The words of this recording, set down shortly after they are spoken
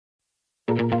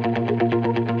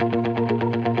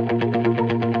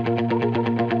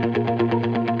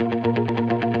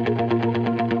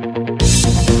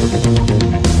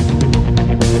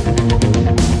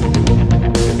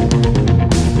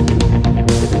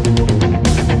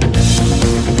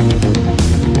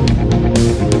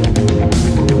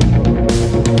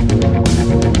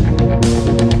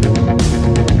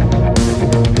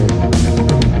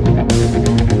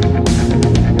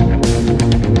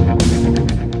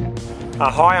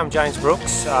Hi, I'm James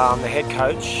Brooks. I'm the head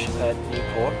coach at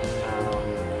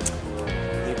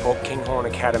Newport Kinghorn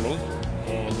Academy,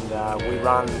 and we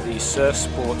run the surf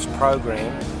sports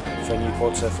program for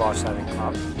Newport Surf Lifesaving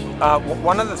Club.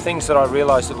 One of the things that I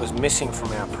realised that was missing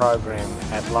from our program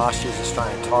at last year's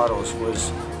Australian Titles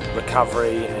was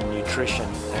recovery and nutrition.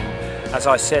 And as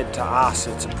I said, to us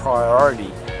it's a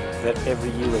priority that every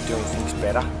year we're doing things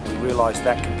better. We realised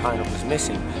that component was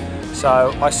missing.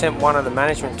 So I sent one of the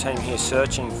management team here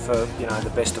searching for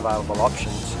the best available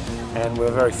options, and we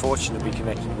were very fortunate to be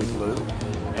connected with Lou.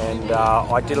 And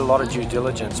I did a lot of due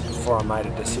diligence before I made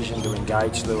a decision to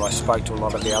engage Lou. I spoke to a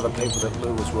lot of the other people that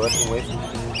Lou was working with,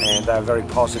 and they were very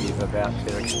positive about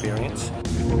their experience.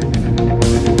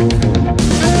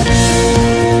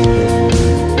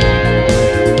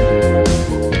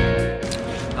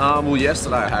 Well,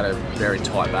 yesterday I had a very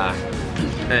tight back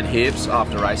and hips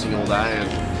after racing all day,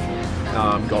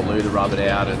 and got Lou to rub it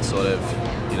out and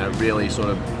really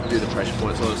do the pressure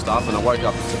point sort of stuff. And I woke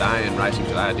up today and racing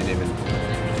today, I didn't even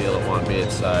feel it one bit.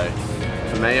 So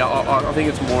for me, I think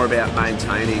it's more about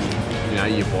maintaining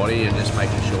your body and just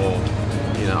making sure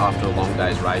after a long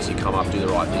day's race you come up, do the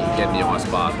right thing, get in the ice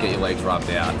bath, get your legs rubbed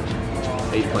out,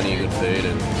 eat plenty of good food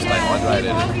and stay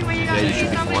hydrated, and you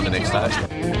should be fine the next day.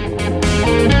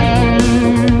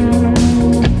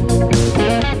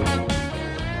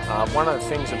 One of the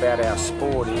things about our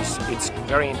sport is it's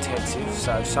very intensive,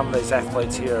 so some of these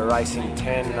athletes here are racing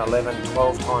 10, 11,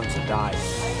 12 times a day.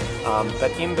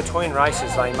 But in between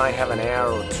races they may have an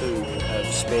hour or two of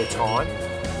spare time.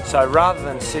 So rather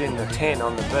than sit in the tent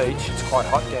on the beach, it's quite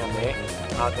hot down there,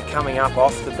 they're coming up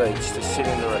off the beach to sit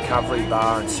in the recovery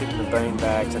bar and sit in the bean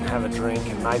bags and have a drink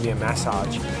and maybe a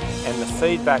massage. And the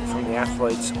feedback from the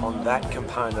athletes on that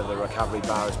component of the recovery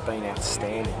bar has been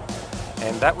outstanding.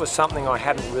 And that was something I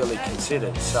hadn't really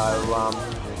considered, so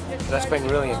that's been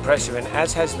really impressive, and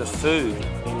as has the food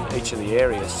in each of the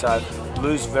areas. So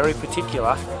Lou's very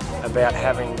particular about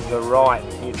having the right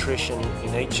nutrition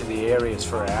in each of the areas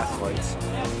for our athletes,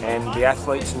 and the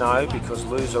athletes know, because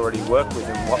Lou's already worked with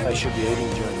them, what they should be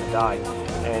eating during the day,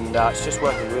 and it's just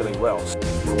working really well.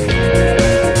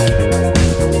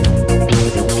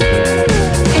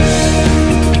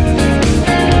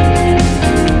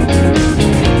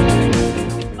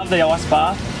 The ice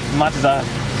bath, as much as I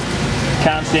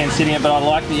can't stand sitting it, but I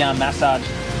like the massage,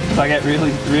 because I get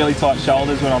really tight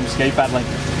shoulders when I'm ski paddling.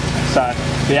 So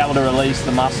be able to release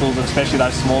the muscles, especially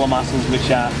those smaller muscles which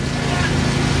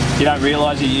you don't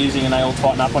realise you're using, and they all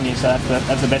tighten up on you. So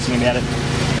that's the best thing about it.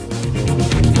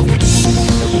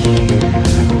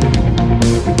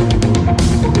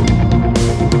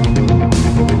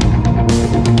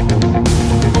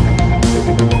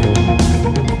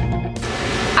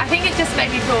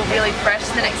 Made me feel really fresh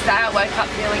the next day. I woke up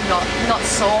feeling not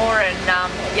sore, and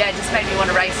yeah, it just made me want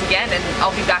to race again, and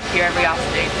I'll be back here every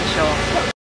afternoon for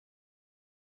sure.